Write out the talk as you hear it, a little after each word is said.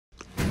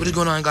What is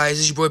going on, guys?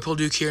 This is your boy Paul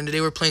Duke here, and today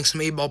we're playing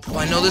some 8-ball pool.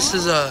 I know this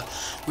is a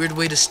weird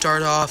way to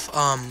start off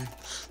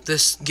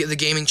the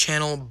gaming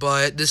channel,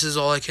 but this is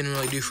all I can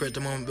really do for it at the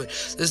moment. But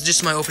this is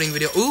just my opening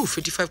video. Ooh,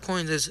 55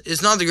 coins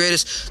is not the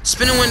greatest.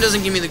 Spin and win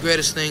doesn't give me the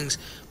greatest things,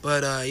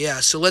 but yeah.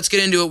 So let's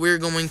get into it. We're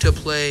going to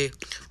play.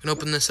 We're gonna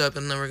open this up,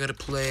 and then we're gonna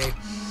play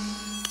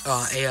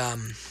a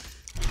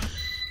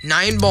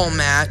 9-ball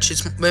match.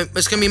 It's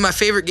gonna be my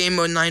favorite game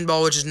mode,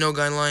 9-ball, which is no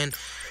guideline.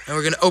 And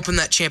we're going to open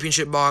that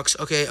championship box.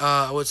 Okay,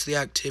 what's the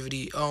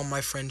activity? Oh, my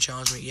friend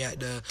challenged me. Yeah,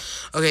 duh.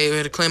 Okay, we're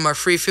going to claim our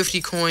free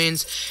 50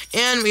 coins.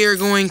 And we are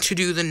going to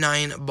do the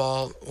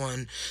 9-ball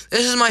one.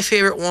 This is my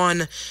favorite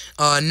one.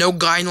 No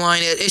guideline.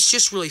 It's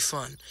just really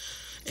fun.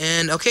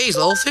 And, okay, he's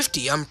level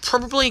 50. I'm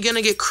probably going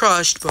to get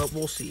crushed, but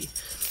we'll see.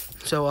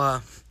 So,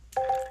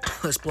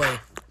 let's play.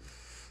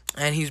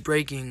 And he's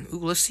breaking. Ooh,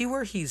 let's see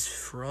where he's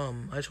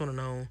from. I just want to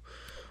know.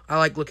 I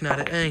like looking at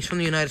it. And he's from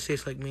the United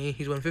States like me.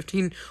 He's won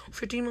 15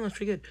 million. That's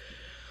pretty good.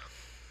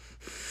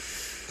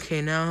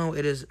 Okay, now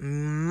it is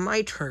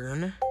my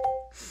turn.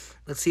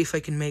 Let's see if I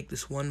can make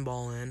this one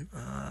ball in.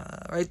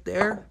 Right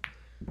there.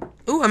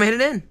 Ooh, I made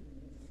it in.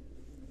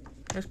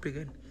 That's pretty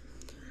good.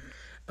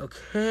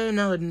 Okay,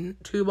 now the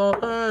 2-ball.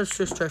 Let's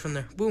just try from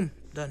there. Boom.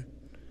 Done.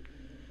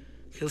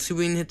 Okay, let's see if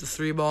we can hit the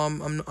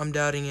 3-ball. I'm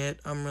doubting it.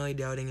 I'm really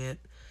doubting it.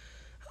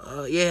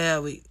 Yeah,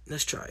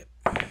 let's try it.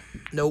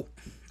 Nope.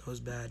 That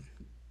was bad.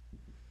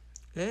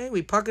 Okay,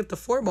 we pocket the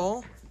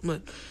 4-ball,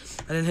 but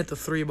I didn't hit the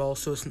 3-ball,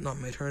 so it's not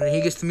my turn. And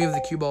he gets to move the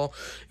cue ball,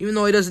 even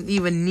though he doesn't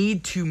even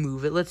need to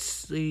move it. Let's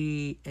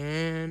see,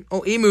 and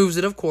oh, he moves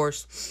it, of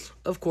course,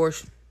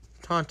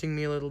 taunting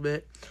me a little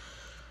bit.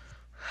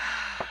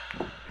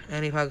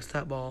 And he pockets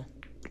that ball,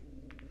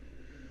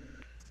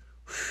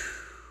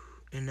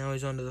 and now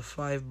he's onto the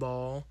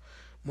 5-ball.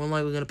 More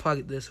likely gonna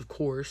pocket this, of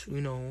course. We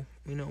know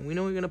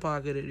we're gonna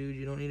pocket it, dude.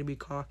 You don't need to be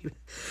cocky.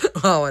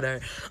 Oh,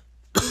 whatever.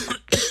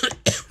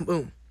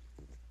 Boom.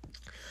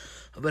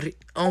 But he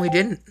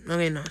didn't.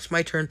 Okay, no, it's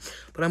my turn.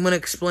 But I'm gonna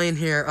explain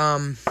here.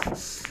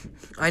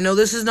 I know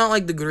this is not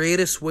like the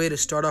greatest way to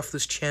start off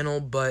this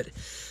channel, but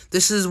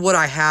this is what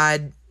I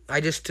had.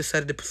 I just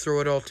decided to throw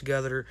it all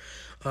together.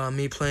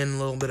 Me playing a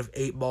little bit of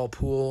 8-ball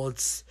pool.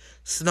 It's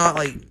not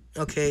like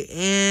okay.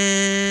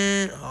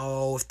 And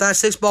oh, if that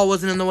 6-ball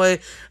wasn't in the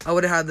way, I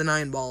would have had the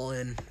 9-ball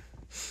in.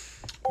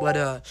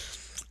 But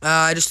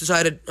I just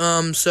decided,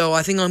 so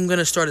I think I'm going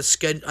to start a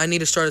schedule. I need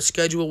to start a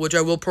schedule, which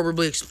I will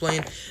probably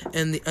explain at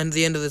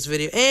the end of this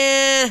video.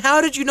 And how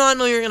did you not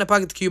know you were going to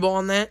pocket the cue ball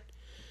on that?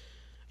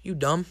 You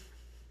dumb.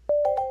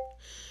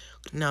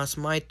 Now it's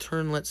my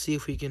turn. Let's see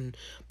if we can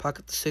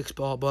pocket the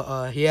 6-ball.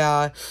 But,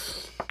 yeah.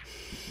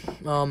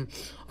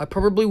 I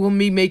probably will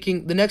be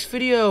making, the next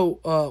video,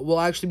 will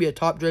actually be a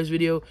top drives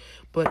video.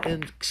 But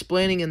in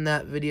explaining in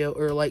that video,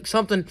 or like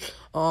something,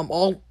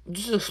 I'll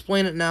just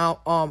explain it now.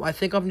 I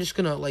think I'm just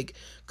gonna like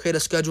create a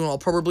schedule. And I'll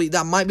probably,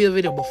 that might be a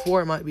video before,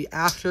 it might be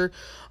after.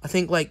 I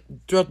think like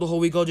throughout the whole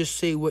week, I'll just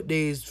say what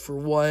days for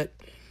what,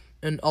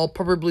 and I'll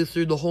probably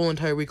through the whole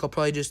entire week, I'll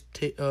probably just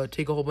take a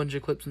whole bunch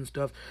of clips and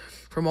stuff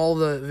from all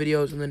the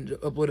videos, and then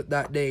upload it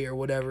that day or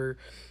whatever.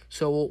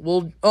 So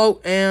we'll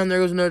oh, and there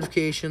goes a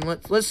notification.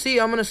 Let's see.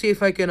 I'm gonna see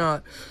if I can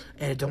and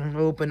it don't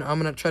open. I'm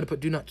gonna try to put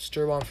do not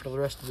disturb on for the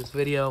rest of this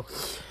video.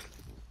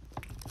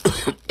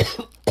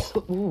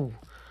 Ooh.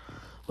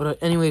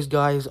 But anyways,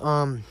 guys,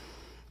 I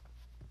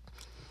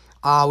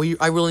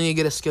really need to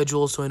get a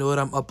schedule so I know what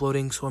I'm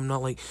uploading, so I'm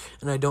not like,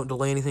 and I don't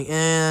delay anything.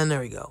 And there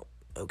we go.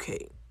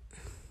 Okay,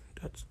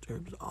 that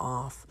disturbs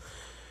off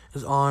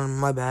is on.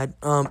 My bad.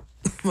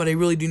 But I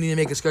really do need to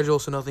make a schedule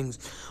so nothing's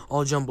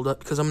all jumbled up,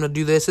 because I'm gonna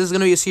do this. This is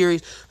gonna be a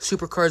series.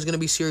 Supercar is gonna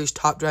be a series.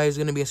 Top Drive is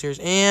gonna be a series.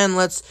 And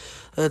let's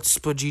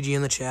put GG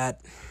in the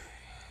chat.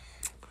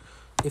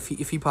 If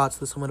he pots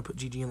this, I'm gonna put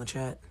GG in the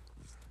chat.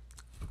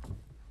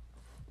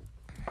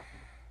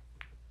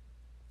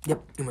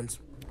 Yep, he wins.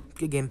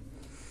 Good game.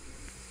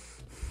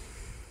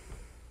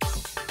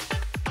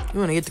 You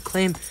wanna get to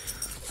claim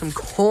some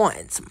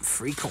coins, some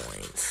free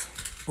coins.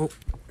 Oh,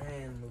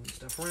 and moving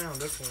stuff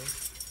around. Okay.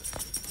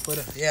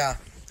 But yeah,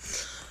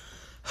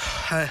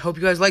 I hope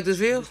you guys like this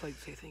video. I'd just like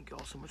to say thank you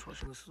all so much for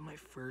watching. This is my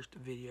first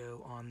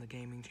video on the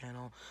gaming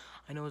channel.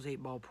 I know it's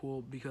 8-ball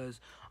pool because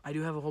I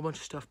do have a whole bunch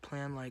of stuff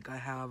planned. Like I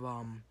have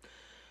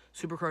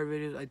supercard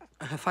videos.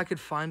 If I could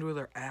find where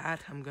they're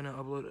at, I'm gonna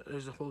upload.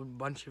 There's a whole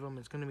bunch of them.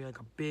 It's gonna be like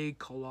a big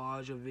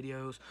collage of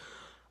videos,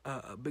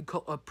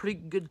 a pretty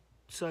good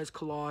sized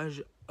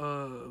collage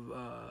of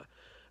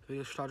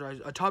videos for Top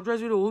Drives. A Top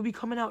Drives video will be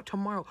coming out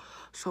tomorrow,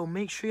 so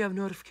make sure you have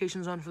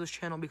notifications on for this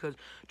channel, because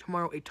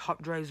tomorrow a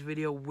Top Drives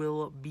video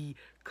will be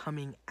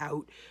coming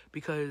out,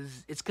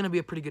 because it's going to be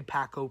a pretty good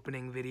pack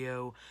opening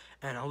video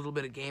and a little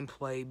bit of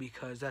gameplay,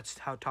 because that's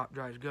how Top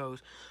Drives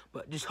goes.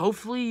 But just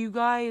hopefully you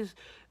guys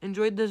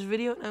enjoyed this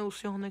video, and I will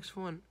see you all next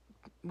one,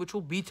 which will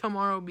be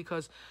tomorrow,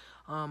 because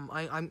I'm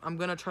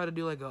going to try to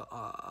do like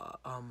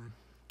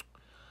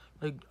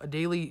a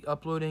daily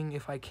uploading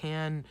if I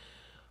can.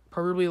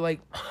 Probably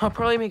like, I'll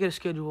probably make it a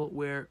schedule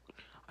where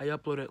I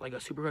upload it like a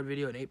Supercut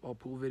video, an 8-ball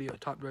pool video, a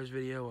top dress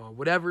video,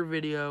 whatever I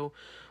do.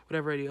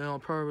 I'll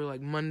probably like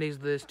Mondays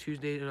this,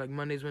 Tuesdays, or like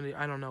Mondays, Wednesday,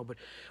 I don't know. But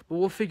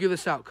we'll figure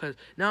this out, because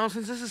now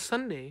since this is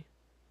Sunday,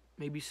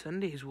 maybe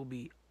Sundays will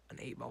be an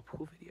 8-ball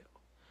pool video.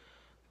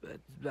 But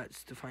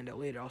that's to find out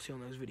later. I'll see you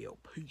on the next video.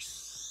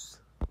 Peace.